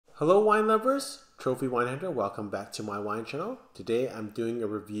Hello wine lovers, Trophy Wine Hunter, welcome back to my wine channel. Today I'm doing a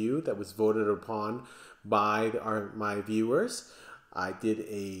review that was voted upon by my viewers. I did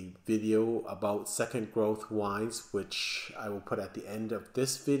a video about second growth wines, which I will put at the end of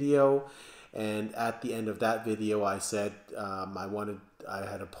this video. And at the end of that video, I said I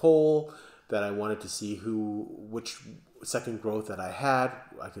had a poll that I wanted to see which second growth that I had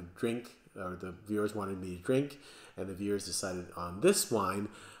I could drink, or the viewers wanted me to drink, and the viewers decided on this wine,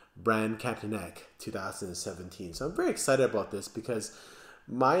 Brane Cantenac 2017. So I'm very excited about this because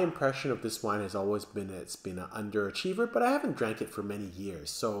my impression of this wine has always been that it's been an underachiever, but I haven't drank it for many years,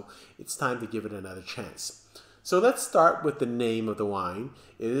 so it's time to give it another chance. So let's start with the name of the wine.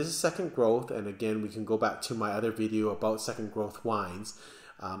 It is a second growth, and again, we can go back to my other video about second growth wines.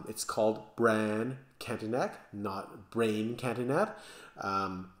 It's called Brane Cantenac, not Brane Cantenac.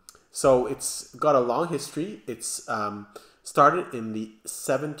 So it's got a long history. It's started in the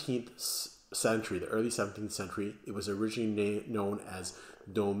 17th century, the early 17th century. It was originally known as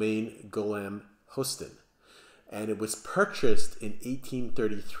Domaine Guilhem Hostein, and it was purchased in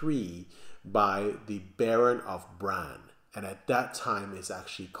 1833 by the Baron of Brane, and at that time it's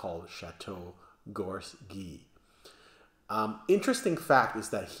actually called Chateau de Gorce. Interesting fact is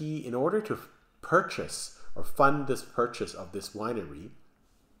that he, in order to purchase or fund this purchase of this winery,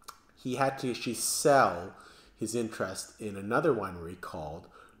 he had to actually sell his interest in another winery called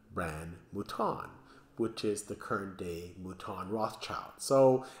Brane Mouton, which is the current day Mouton Rothschild.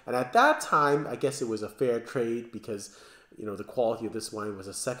 So, and at that time, I guess it was a fair trade because, you know, the quality of this wine was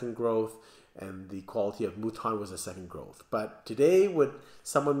a second growth and the quality of Mouton was a second growth. But today, would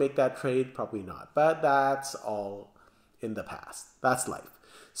someone make that trade? Probably not. But that's all in the past. That's life.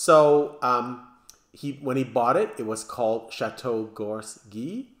 So, when he bought it, it was called Chateau de Gorce.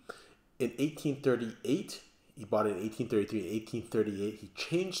 In 1838, he bought it in 1833. In 1838, he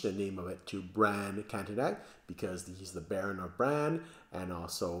changed the name of it to Brane Cantenac because he's the Baron of Brane, and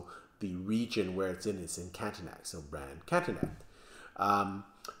also the region where it's in is in Cantenac, so Brane Cantenac.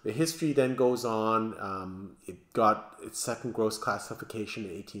 The history then goes on. It got its second growth classification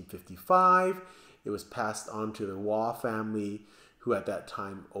in 1855. It was passed on to the Roy family, who at that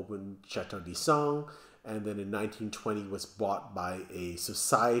time opened Chateau de Gorce, and then in 1920 was bought by a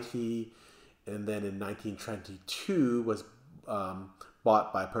society. And then in 1922 was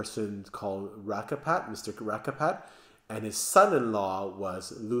bought by a person called Racapet, Mr. Racapet, and his son-in-law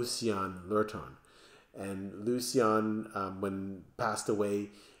was Lucien Lurton. And Lucien, when passed away,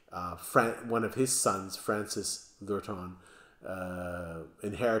 one of his sons, Francois Lurton,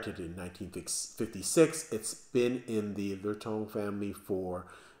 inherited it in 1956. It's been in the Lurton family for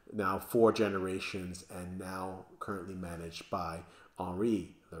now 4 generations, and now currently managed by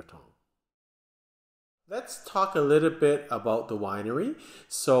Henri Lurton. Let's talk a little bit about the winery.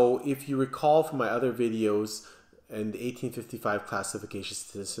 So if you recall from my other videos in the 1855 classification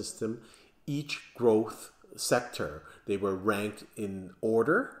system, each growth sector, they were ranked in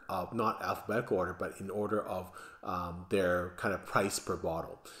order of, not alphabetical order, but in order of their kind of price per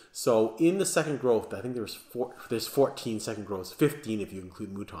bottle. So in the second growth, I think there's 14 second growths, 15 if you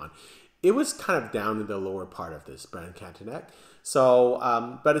include Mouton. It was kind of down in the lower part of this Brane Cantenac. So,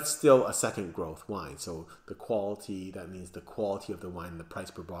 but it's still a second growth wine. So the quality, that means the quality of the wine, the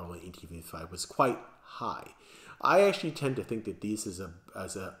price per bottle in 1855 was quite high. I actually tend to think that these is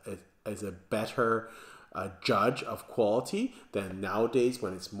as a better judge of quality than nowadays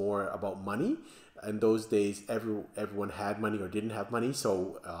when it's more about money. In those days, everyone had money or didn't have money,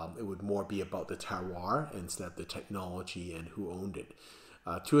 so it would more be about the terroir instead of the technology and who owned it.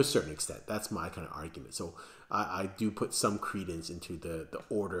 To a certain extent, that's my kind of argument. So I do put some credence into the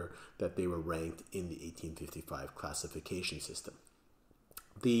order that they were ranked in the 1855 classification system.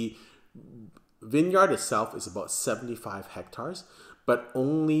 The vineyard itself is about 75 hectares, but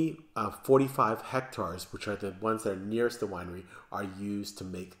only 45 hectares, which are the ones that are nearest the winery, are used to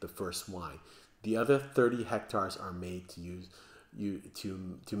make the first wine. The other 30 hectares are made to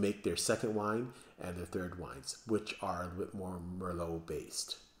make their second wine and their third wines, which are a little bit more Merlot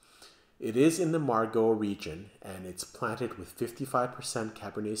based. It is in the Margaux region, and it's planted with 55%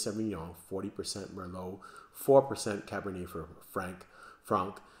 Cabernet Sauvignon, 40% Merlot, 4% Cabernet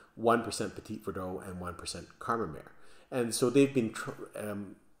Franc, 1% Petit Verdot, and 1% Carmenere. And so they've been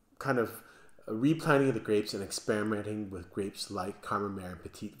kind of replanting the grapes and experimenting with grapes like Carmenere and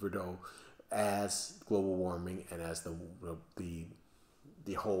Petit Verdot as global warming and as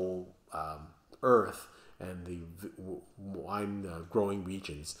the whole earth and the wine growing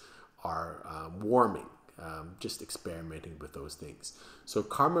regions are warming, just experimenting with those things. So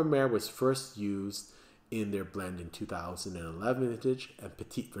Carmenere was first used in their blend in 2011 vintage, and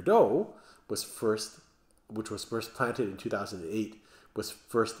Petit Verdot was first, which was first planted in 2008, was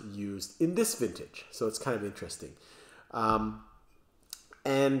first used in this vintage. So it's kind of interesting.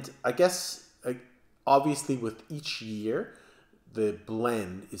 And I guess, obviously with each year, the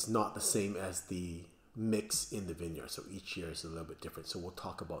blend is not the same as the mix in the vineyard. So each year is a little bit different. So we'll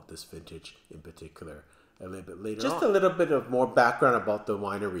talk about this vintage in particular a little bit later on. Just a little bit of more background about the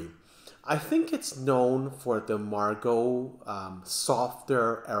winery. I think it's known for the Margaux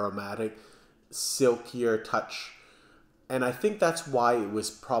softer, aromatic, silkier touch. And I think that's why it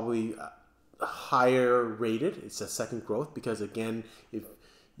was probably higher rated. It's a second growth because, again, if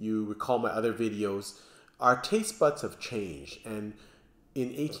you recall my other videos, our taste buds have changed. And in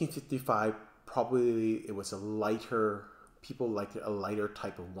 1855, probably it was a lighter, people liked a lighter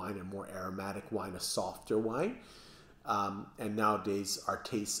type of wine, a more aromatic wine, a softer wine. And nowadays our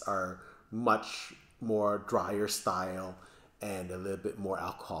tastes are much more drier style and a little bit more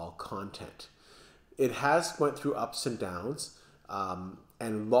alcohol content. It has went through ups and downs, and a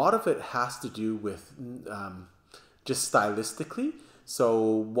lot of it has to do with just stylistically.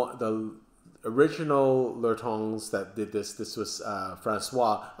 So the original Lurtons that did this was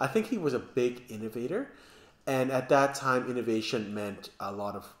Francois. I think he was a big innovator, and at that time innovation meant a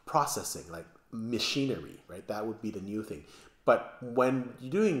lot of processing, like machinery, right? That would be the new thing. But when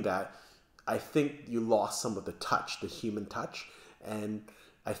you're doing that, I think you lost some of the touch, the human touch. And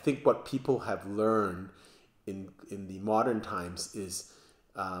I think what people have learned in the modern times is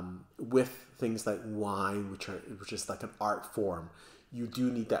with things like wine, which is like an art form, you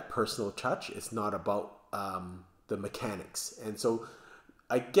do need that personal touch. It's not about the mechanics. And so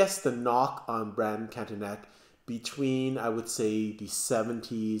I guess the knock on Brane Cantenac between, I would say, the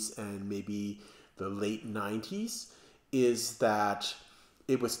 70s and maybe the late 90s is that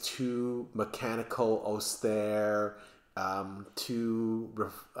it was too mechanical, austere,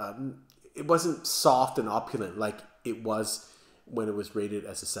 it wasn't soft and opulent like it was when it was rated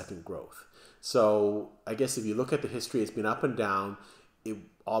as a second growth. So I guess if you look at the history, it's been up and down. It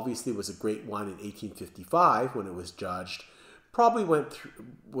obviously was a great wine in 1855 when it was judged. Probably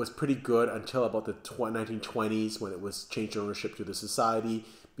was pretty good until about the 1920s when it was changed ownership to the Society.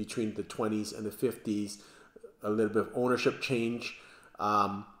 Between the 20s and the 50s, a little bit of ownership change.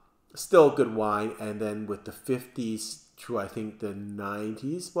 Still good wine. And then with the 50s to I think the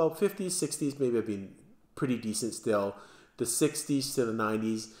 90s, well, 50s, 60s maybe have been pretty decent still. The 60s to the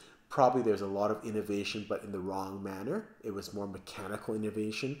 90s, probably there's a lot of innovation, but in the wrong manner. It was more mechanical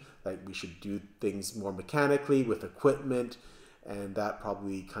innovation, like we should do things more mechanically with equipment, and that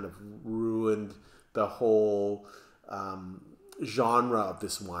probably kind of ruined the whole genre of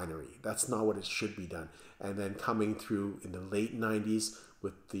this winery. That's not what it should be done. And then coming through in the late 90s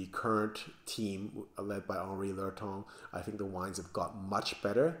with the current team led by Henri Lurton, I think the wines have got much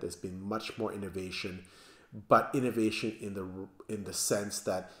better. There's been much more innovation, but innovation in the sense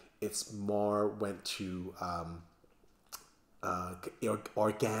that it's more went to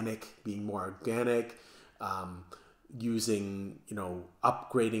organic, being more organic, using,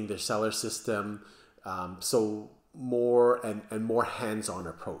 upgrading their cellar system. So more and more hands-on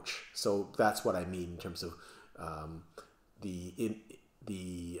approach. So that's what I mean in terms of the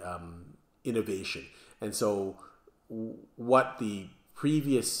innovation. And so what the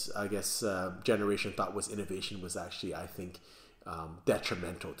previous, I guess, generation thought was innovation was actually, I think,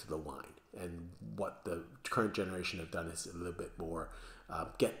 detrimental to the wine. And what the current generation have done is a little bit more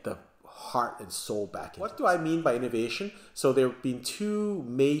get the heart and soul back into. What do I mean by innovation? So there have been two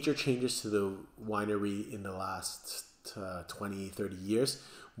major changes to the winery in the last 20, 30 years.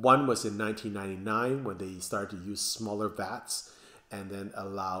 One was in 1999 when they started to use smaller vats and then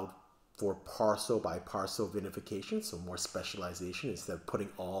allowed for parcel by parcel vinification, so more specialization instead of putting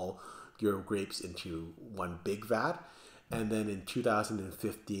all your grapes into one big vat. And then in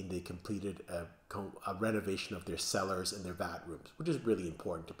 2015, they completed a renovation of their cellars and their vat rooms, which is really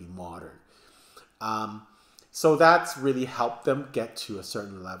important to be modern. So that's really helped them get to a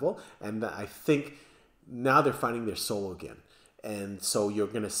certain level. And I think now they're finding their soul again. And so you're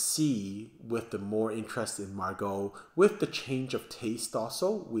going to see with the more interest in Margaux, with the change of taste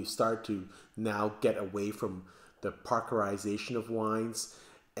also, we've started to now get away from the parkerization of wines,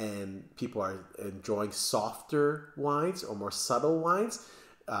 and people are enjoying softer wines or more subtle wines.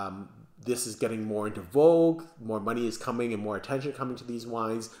 This is getting more into vogue. More money is coming and more attention coming to these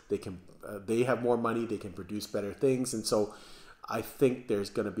wines. They have more money. They can produce better things. And so I think there's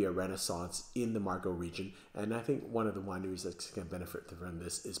going to be a renaissance in the Margaux region. And I think one of the wineries that can benefit from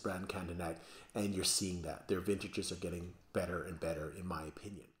this is Brane Cantenac. And you're seeing that. Their vintages are getting better and better, in my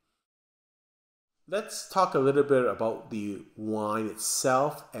opinion. Let's talk a little bit about the wine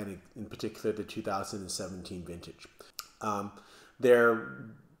itself, and in particular the 2017 vintage. They're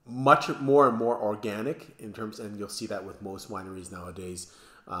much more and more organic in terms, and you'll see that with most wineries nowadays.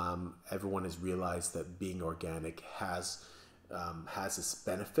 Everyone has realized that being organic has its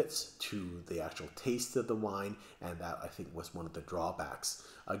benefits to the actual taste of the wine, and that I think was one of the drawbacks.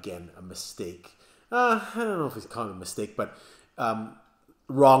 Again, a mistake. I don't know if it's called a mistake, but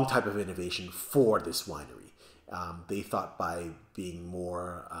wrong type of innovation for this winery. They thought by being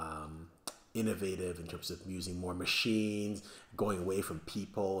more innovative in terms of using more machines, going away from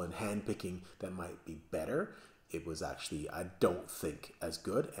people and handpicking, that might be better. It was actually, I don't think, as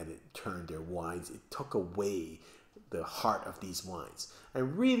good, and it turned their wines, it took away the heart of these wines.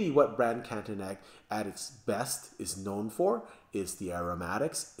 And really what Brane Cantenac at its best is known for is the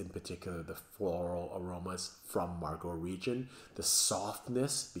aromatics, in particular the floral aromas from Margaux region, the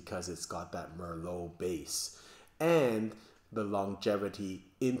softness because it's got that Merlot base, and the longevity,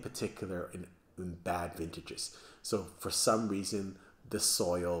 in particular in bad vintages. So for some reason, the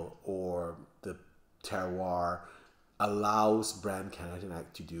soil or the terroir allows Brane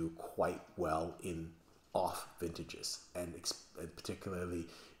Cantenac to do quite well in off vintages, and particularly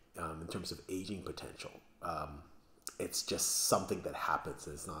in terms of aging potential. It's just something that happens.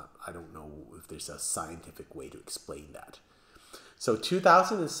 It's not, I don't know if there's a scientific way to explain that. So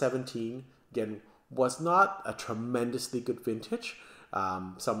 2017, again, was not a tremendously good vintage.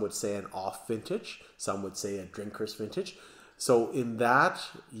 Some would say an off vintage. Some would say a drinker's vintage. So in that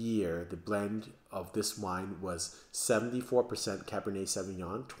year, the blend of this wine was 74% Cabernet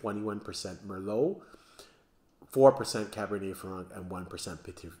Sauvignon, 21% Merlot, 4% Cabernet Franc, and 1%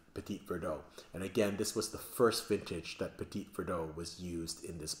 Petit Verdot. And again, this was the first vintage that Petit Verdot was used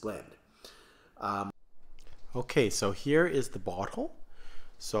in this blend. Okay, so here is the bottle.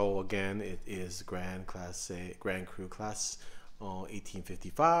 So again, it is Grand Cru Class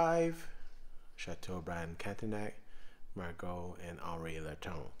 1855, Chateau Brane Cantenac, Margaux, and Henri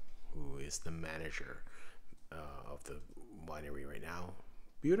Lurton, who is the manager of the winery right now.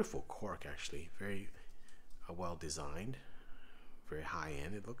 Beautiful cork, actually, very well designed, very high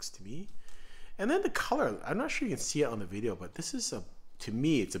end it looks to me. And then the color, I'm not sure you can see it on the video, but this is to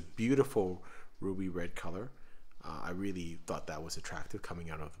me it's a beautiful ruby red color. I really thought that was attractive coming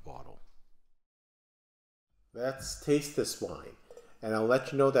out of the bottle. Let's taste this wine, and I'll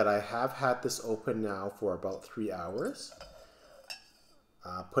let you know that I have had this open now for about 3 hours.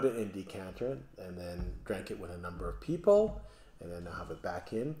 Put it in decanter and then drank it with a number of people, and then I'll have it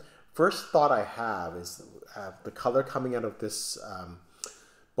back in. First thought I have is the color coming out of this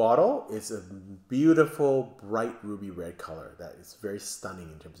bottle is a beautiful bright ruby red color that is very stunning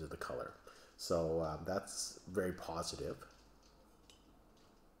in terms of the color. So that's very positive.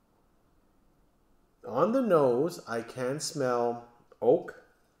 On the nose, I can smell oak.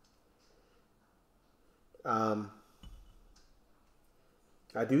 I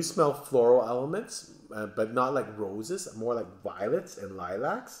do smell floral elements, but not like roses, more like violets and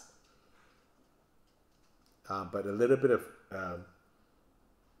lilacs. But a little bit of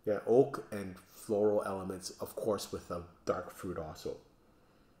oak and floral elements, of course, with a dark fruit also.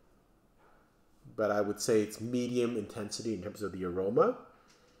 But I would say it's medium intensity in terms of the aroma,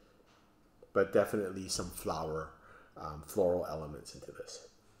 but definitely some floral elements into this.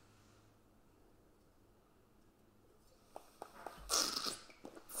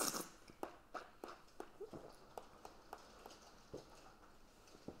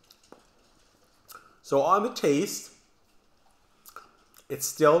 So on the taste, it's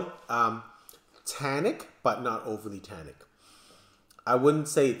still tannic, but not overly tannic. I wouldn't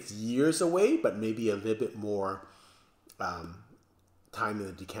say it's years away, but maybe a little bit more time in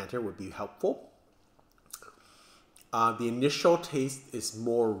the decanter would be helpful. The initial taste is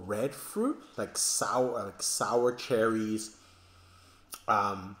more red fruit, like sour cherries,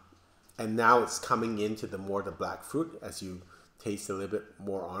 and now it's coming into the black fruit as you taste a little bit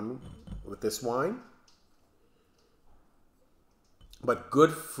more on with this wine. But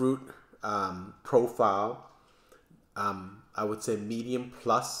good fruit profile. I would say medium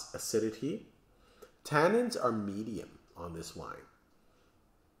plus acidity. Tannins are medium on this wine.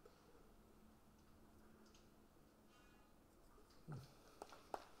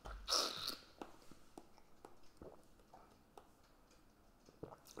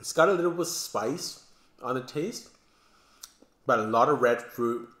 It's got a little bit of spice on the taste, but a lot of red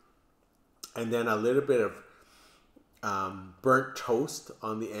fruit, and then a little bit of burnt toast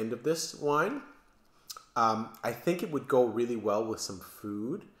on the end of this wine. I think it would go really well with some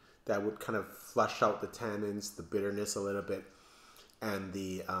food that would kind of flush out the tannins, the bitterness a little bit, and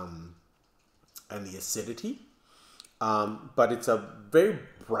the and the acidity. But it's a very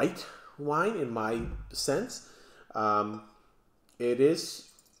bright wine in my sense. It is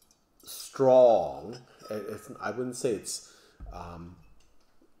strong. I wouldn't say it's...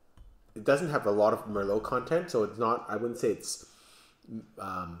 it doesn't have a lot of Merlot content, so it's not... I wouldn't say it's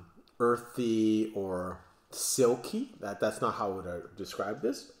earthy or silky. That's not how I would describe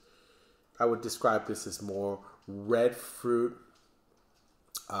this. I would describe this as more red fruit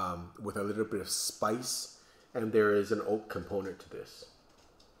with a little bit of spice, and there is an oak component to this.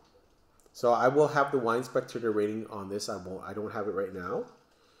 So I will have the wine spectator rating on this. I don't have it right now,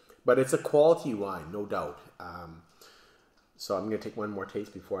 but it's a quality wine, no doubt. So I'm going to take one more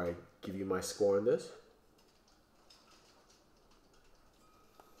taste before I give you my score on this.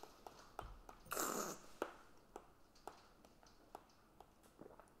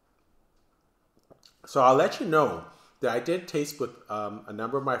 So I'll let you know that I did taste with a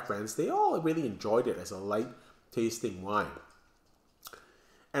number of my friends. They all really enjoyed it as a light tasting wine.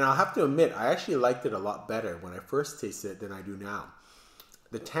 And I'll have to admit, I actually liked it a lot better when I first tasted it than I do now.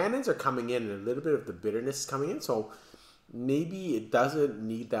 The tannins are coming in and a little bit of the bitterness is coming in. So maybe it doesn't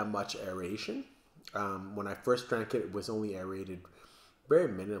need that much aeration. When I first drank it, it was only aerated very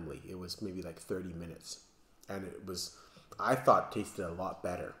minimally. It was maybe like 30 minutes. And it was, I thought, tasted a lot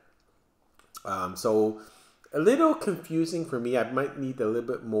better. So a little confusing for me. I might need a little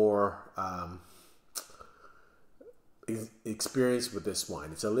bit more experience with this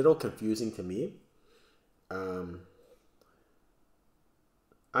wine. It's a little confusing to me. I'm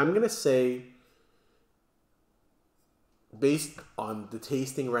going to say, based on the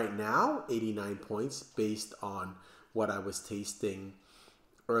tasting right now, 89 points. Based on what I was tasting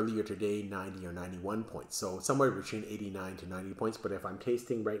earlier today, 90 or 91 points. So somewhere between 89 to 90 points. But if I'm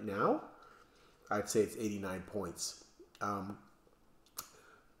tasting right now, I'd say it's 89 points.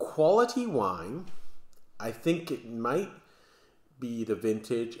 Quality wine, I think it might be the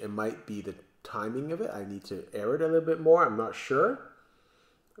vintage. It might be the timing of it. I need to air it a little bit more. I'm not sure.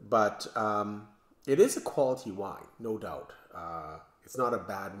 But it is a quality wine, no doubt. It's not a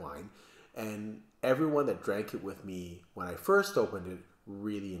bad wine. And everyone that drank it with me when I first opened it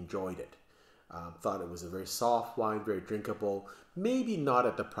really enjoyed it. Thought it was a very soft wine, very drinkable. Maybe not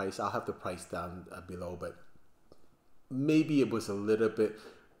at the price. I'll have the price down below, but maybe it was a little bit,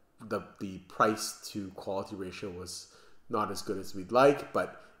 the price to quality ratio was not as good as we'd like,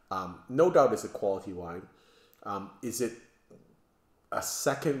 but no doubt it's a quality wine. Is it a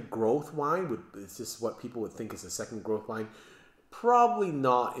second growth wine? Is this what people would think is a second growth wine? Probably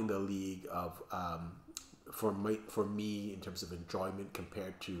not in the league of, for me in terms of enjoyment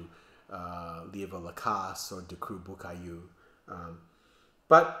compared to Lièvre Lacasse or De Cru Boucaillou.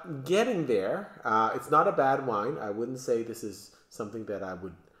 But getting there, it's not a bad wine. I wouldn't say this is something that I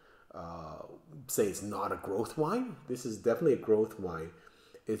would say it's not a growth wine. This is definitely a growth wine.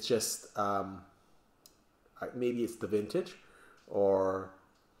 It's just, maybe it's the vintage, or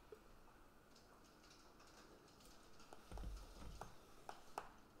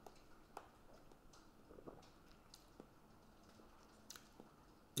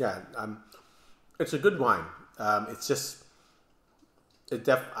yeah, it's a good wine. It's just,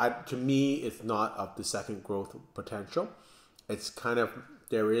 to me, it's not of the second growth potential. It's kind of,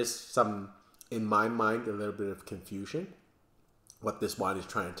 there is some, in my mind, a little bit of confusion what this wine is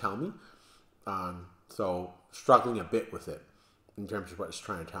trying to tell me. So struggling a bit with it in terms of what it's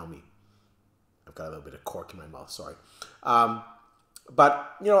trying to tell me. I've got a little bit of cork in my mouth, sorry.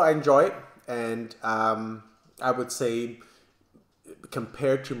 But, you know, I enjoy it. And I would say,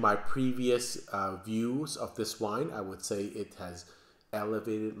 compared to my previous views of this wine, I would say it has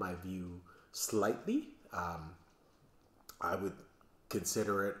elevated my view slightly. I would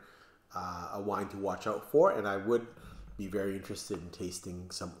consider it a wine to watch out for, and I would be very interested in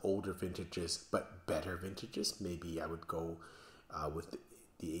tasting some older vintages, but better vintages. Maybe I would go with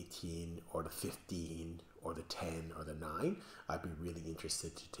the 18 or the 15 or the 10 or the 9. I'd be really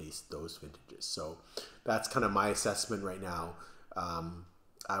interested to taste those vintages. So that's kind of my assessment right now.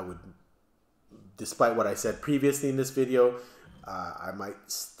 I would, despite what I said previously in this video, I might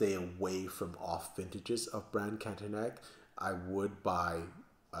stay away from off vintages of Brane Cantenac. I would buy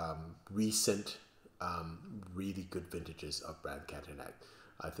recent, really good vintages of Brane Cantenac.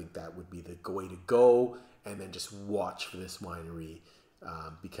 I think that would be the way to go, and then just watch for this winery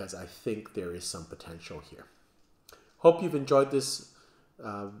because I think there is some potential here. Hope you've enjoyed this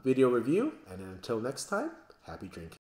video review, and until next time, happy drinking.